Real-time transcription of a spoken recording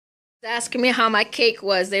Asking me how my cake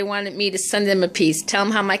was. They wanted me to send them a piece. Tell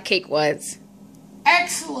them how my cake was.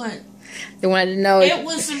 Excellent. They wanted to know it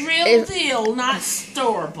was the real deal, not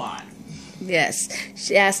store-bought. Yes.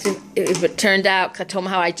 She asked if it turned out. I told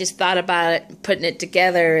them how I just thought about it, putting it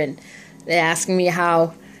together, and they asking me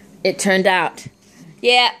how it turned out.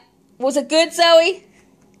 Yeah. Was it good, Zoe?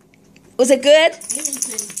 Was it good?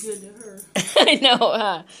 Anything's good to her. I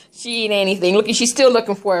know. She ain't anything. Look, she's still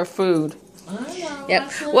looking for her food. I know.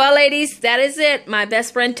 Yep. Well, ladies, that is it. My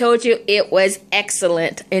best friend told you it was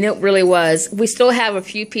excellent, and it really was. We still have a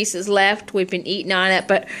few pieces left. We've been eating on it,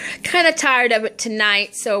 but kind of tired of it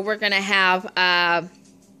tonight, so we're going to have,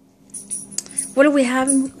 what are we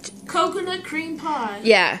having? Coconut cream pie.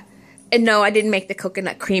 Yeah. And no, I didn't make the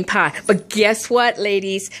coconut cream pie. But guess what,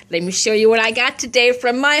 ladies? Let me show you what I got today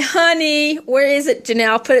from my honey. Where is it,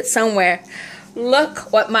 Janelle? Put it somewhere.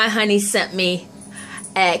 Look what my honey sent me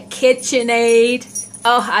at KitchenAid.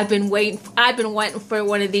 Oh, I've been waiting for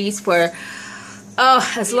one of these for,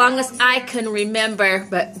 as long as I can remember.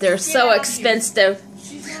 But they're so expensive.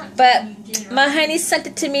 But my honey sent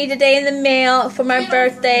it to me today in the mail for my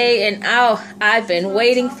birthday, and I've been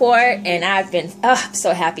waiting for it, and I'm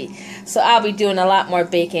so happy. So I'll be doing a lot more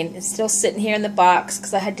baking. It's still sitting here in the box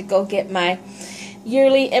because I had to go get my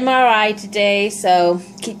yearly MRI today. So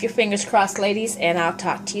keep your fingers crossed, ladies, and I'll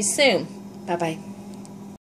talk to you soon. Bye-bye.